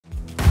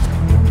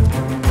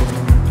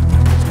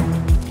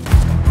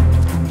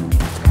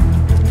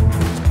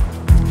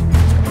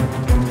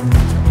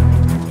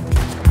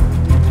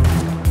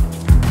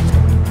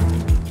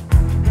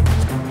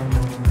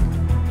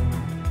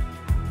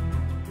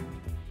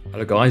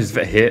Hello guys, it's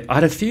Vet here. I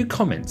had a few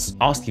comments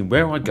asking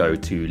where I go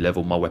to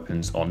level my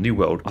weapons on New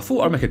World. I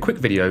thought I'd make a quick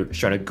video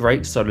showing a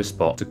great solo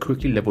spot to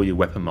quickly level your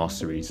weapon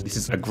masteries. This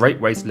is a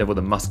great way to level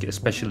the musket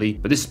especially,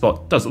 but this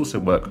spot does also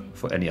work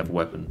for any other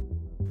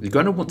weapon. You're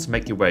going to want to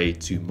make your way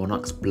to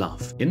Monarch's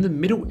Bluff. In the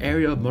middle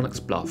area of Monarch's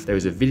Bluff, there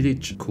is a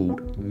village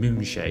called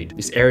Moonshade.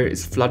 This area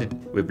is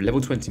flooded with level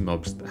 20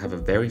 mobs that have a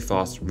very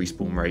fast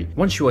respawn rate.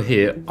 Once you are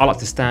here, I like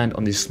to stand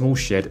on this small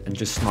shed and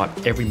just snipe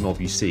every mob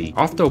you see.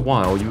 After a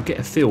while, you will get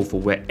a feel for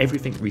where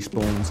everything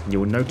respawns and you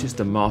will notice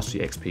the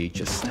mastery XP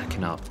just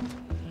stacking up.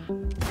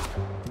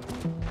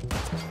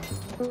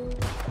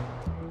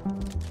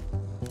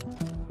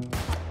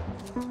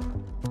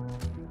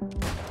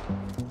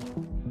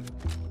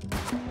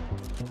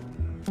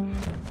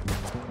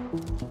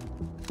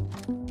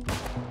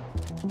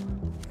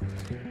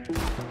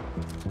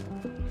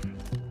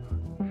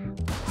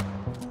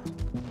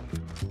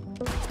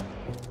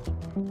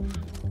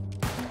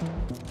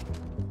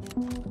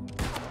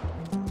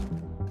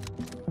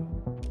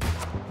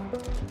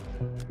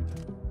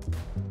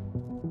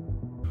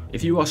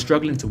 If you are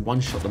struggling to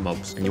one-shot the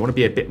mobs and you want to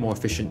be a bit more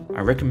efficient,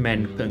 I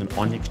recommend putting an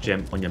Onyx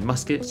gem on your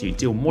musket so you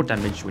deal more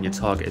damage when your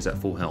target is at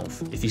full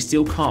health. If you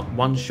still can't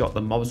one-shot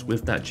the mobs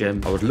with that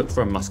gem, I would look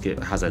for a musket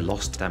that has a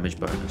lost damage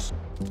bonus.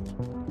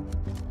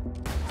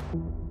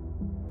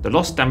 The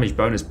lost damage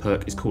bonus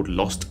perk is called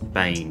Lost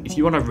Bane. If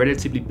you're on a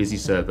relatively busy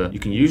server, you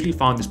can usually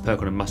find this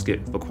perk on a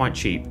musket for quite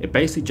cheap. It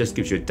basically just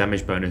gives you a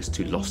damage bonus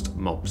to lost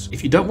mobs.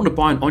 If you don't want to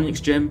buy an Onyx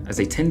gem, as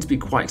they tend to be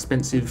quite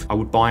expensive, I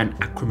would buy an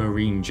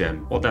Aquamarine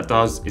gem. What that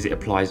does is it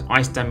applies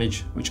ice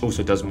damage, which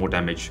also does more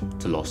damage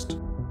to lost.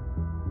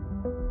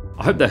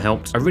 I hope that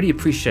helped. I really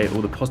appreciate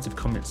all the positive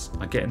comments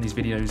I get in these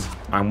videos.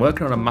 I'm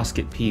working on a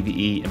musket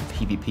PvE and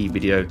PvP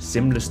video,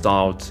 similar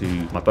style to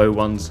my bow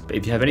ones, but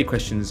if you have any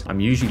questions,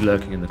 I'm usually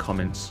lurking in the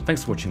comments.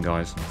 Thanks for watching,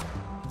 guys.